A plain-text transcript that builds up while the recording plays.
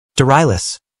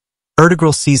Dertilis,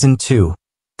 Ertuğrul Season 2,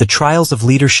 The Trials of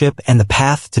Leadership and the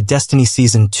Path to Destiny.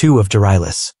 Season 2 of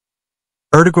Dertilis.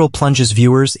 Ertuğrul plunges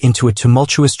viewers into a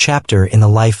tumultuous chapter in the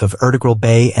life of Ertuğrul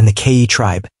Bey and the K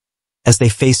tribe, as they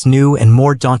face new and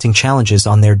more daunting challenges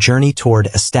on their journey toward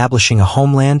establishing a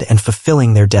homeland and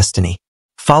fulfilling their destiny.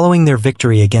 Following their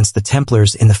victory against the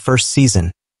Templars in the first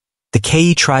season, the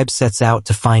K tribe sets out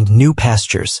to find new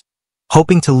pastures,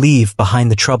 hoping to leave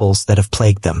behind the troubles that have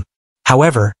plagued them.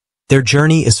 However, their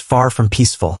journey is far from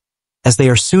peaceful, as they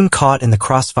are soon caught in the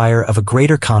crossfire of a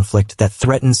greater conflict that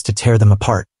threatens to tear them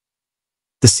apart.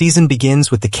 The season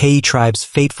begins with the K tribe's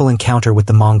fateful encounter with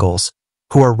the Mongols,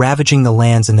 who are ravaging the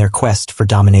lands in their quest for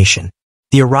domination.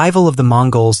 The arrival of the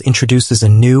Mongols introduces a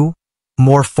new,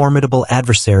 more formidable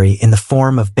adversary in the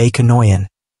form of Beyka Noyan,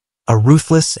 a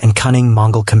ruthless and cunning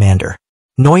Mongol commander.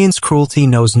 Noyan's cruelty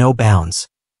knows no bounds,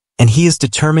 and he is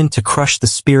determined to crush the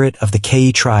spirit of the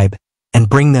K tribe and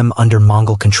bring them under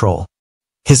Mongol control.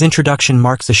 His introduction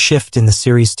marks a shift in the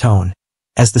series' tone,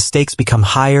 as the stakes become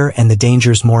higher and the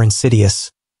dangers more insidious.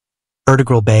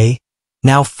 Ertuğrul Bey,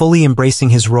 now fully embracing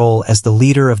his role as the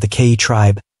leader of the K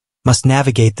tribe, must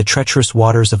navigate the treacherous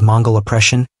waters of Mongol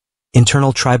oppression,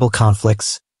 internal tribal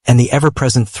conflicts, and the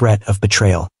ever-present threat of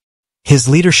betrayal. His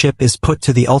leadership is put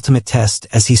to the ultimate test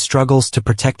as he struggles to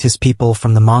protect his people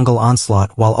from the Mongol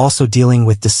onslaught while also dealing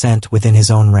with dissent within his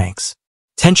own ranks.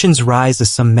 Tensions rise as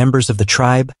some members of the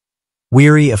tribe,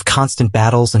 weary of constant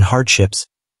battles and hardships,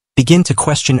 begin to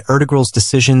question Ertuğrul's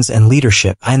decisions and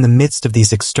leadership. In the midst of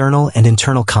these external and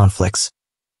internal conflicts,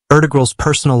 Ertuğrul's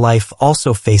personal life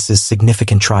also faces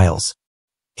significant trials.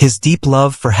 His deep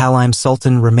love for Halim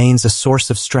Sultan remains a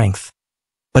source of strength,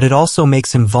 but it also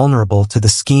makes him vulnerable to the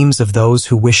schemes of those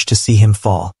who wish to see him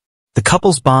fall. The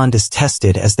couple's bond is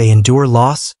tested as they endure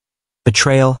loss,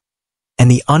 betrayal, and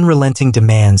the unrelenting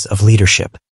demands of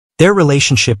leadership. Their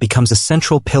relationship becomes a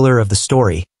central pillar of the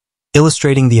story,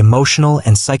 illustrating the emotional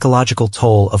and psychological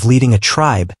toll of leading a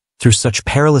tribe through such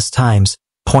perilous times.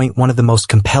 One of the most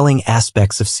compelling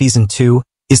aspects of Season 2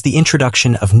 is the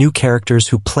introduction of new characters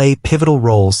who play pivotal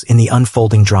roles in the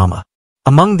unfolding drama.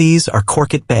 Among these are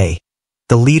Korkut Bey,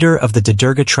 the leader of the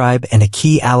Dudurga tribe and a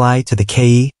key ally to the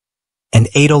K, and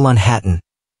ABDULHAQVLOG Hatun,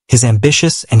 his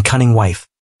ambitious and cunning wife.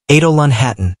 ABDULHAQVLOG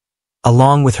Hatun,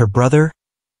 along with her brother,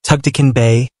 Tugdukan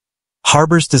Bey,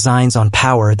 harbors designs on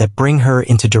power that bring her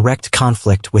into direct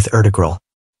conflict with Ertuğrul.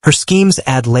 Her schemes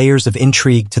add layers of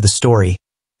intrigue to the story,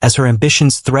 as her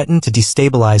ambitions threaten to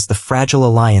destabilize the fragile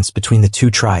alliance between the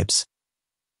two tribes.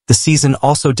 The season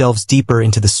also delves deeper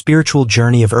into the spiritual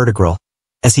journey of Ertuğrul,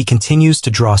 as he continues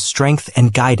to draw strength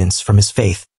and guidance from his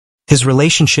faith. His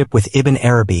relationship with Ibn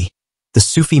Arabi, the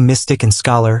Sufi mystic and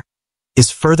scholar, is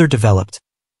further developed,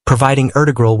 providing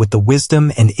Ertuğrul with the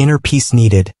wisdom and inner peace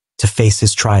needed to face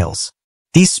his trials.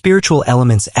 These spiritual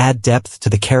elements add depth to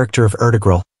the character of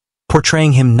Ertuğrul,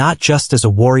 portraying him not just as a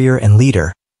warrior and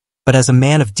leader, but as a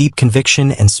man of deep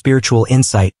conviction and spiritual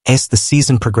insight. As the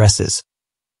season progresses,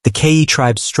 the K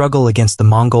tribe's struggle against the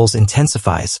Mongols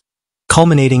intensifies,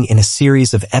 culminating in a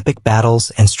series of epic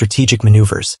battles and strategic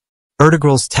maneuvers.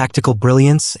 Ertuğrul's tactical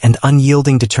brilliance and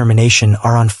unyielding determination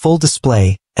are on full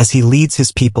display as he leads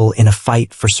his people in a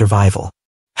fight for survival.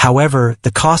 However,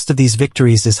 the cost of these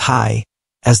victories is high,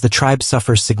 as the tribe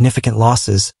suffers significant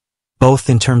losses, both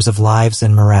in terms of lives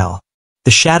and morale.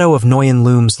 The shadow of Noyan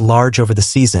looms large over the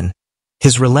season,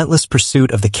 his relentless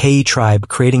pursuit of the K tribe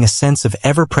creating a sense of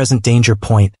ever-present danger.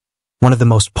 One of the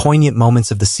most poignant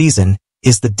moments of the season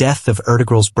is the death of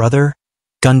Ertuğrul's brother,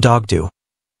 Gundogdu,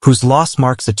 whose loss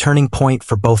marks a turning point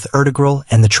for both Ertuğrul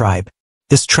and the tribe.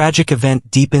 This tragic event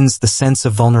deepens the sense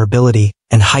of vulnerability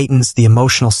and heightens the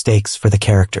emotional stakes for the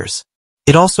characters.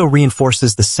 It also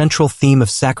reinforces the central theme of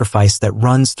sacrifice that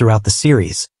runs throughout the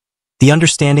series, the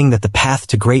understanding that the path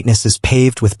to greatness is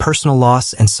paved with personal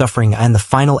loss and suffering. In the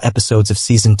final episodes of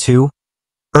Season 2,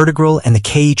 Ertuğrul and the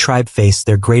K tribe face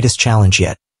their greatest challenge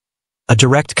yet, a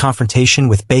direct confrontation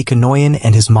with Beyka Noyan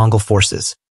and his Mongol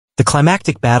forces. The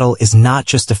climactic battle is not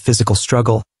just a physical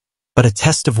struggle, but a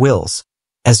test of wills,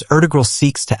 as Ertuğrul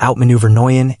seeks to outmaneuver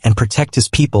Noyan and protect his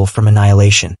people from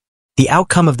annihilation. The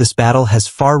outcome of this battle has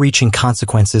far-reaching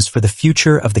consequences for the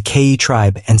future of the K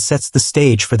tribe and sets the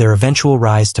stage for their eventual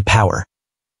rise to power.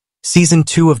 Season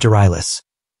 2 of Dertilis.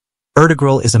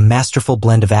 Ertuğrul is a masterful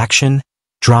blend of action,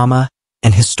 drama,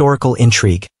 and historical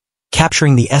intrigue,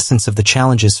 capturing the essence of the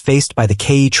challenges faced by the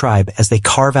K tribe as they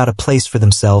carve out a place for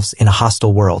themselves in a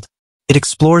hostile world. It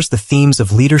explores the themes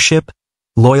of leadership,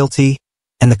 loyalty,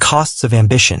 and the costs of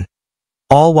ambition,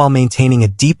 all while maintaining a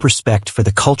deep respect for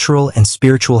the cultural and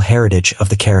spiritual heritage of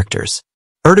the characters.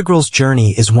 Ertuğrul's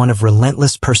journey is one of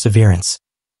relentless perseverance,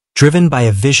 driven by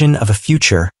a vision of a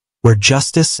future where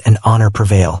justice and honor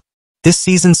prevail. This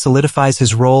season solidifies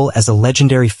his role as a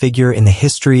legendary figure in the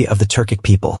history of the Turkic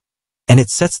people, and it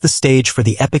sets the stage for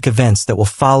the epic events that will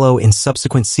follow in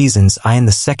subsequent seasons in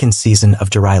the second season of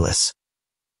Dertilis.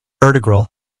 Ertuğrul,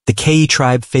 the Ke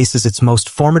tribe faces its most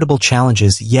formidable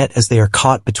challenges yet as they are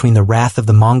caught between the wrath of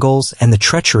the Mongols and the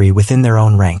treachery within their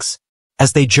own ranks.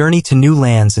 As they journey to new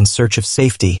lands in search of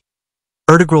safety,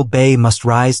 Ertuğrul Bey must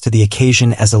rise to the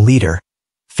occasion as a leader,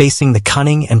 facing the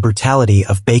cunning and brutality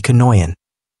of Bey Kanoyan,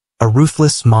 a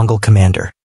ruthless Mongol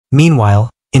commander. Meanwhile,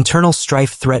 internal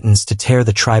strife threatens to tear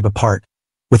the tribe apart,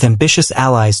 with ambitious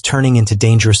allies turning into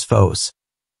dangerous foes.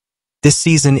 This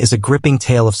season is a gripping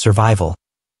tale of survival,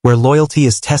 where loyalty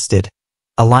is tested,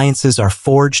 alliances are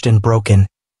forged and broken,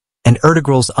 and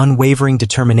Ertuğrul's unwavering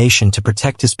determination to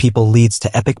protect his people leads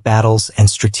to epic battles and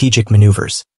strategic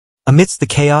maneuvers. Amidst the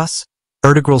chaos,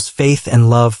 Ertuğrul's faith and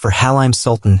love for Halim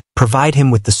Sultan provide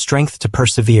him with the strength to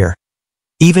persevere,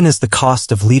 even as the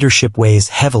cost of leadership weighs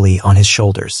heavily on his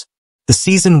shoulders. The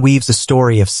season weaves a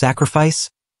story of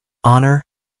sacrifice, honor,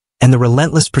 and the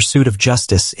relentless pursuit of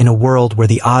justice in a world where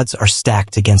the odds are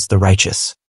stacked against the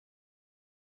righteous.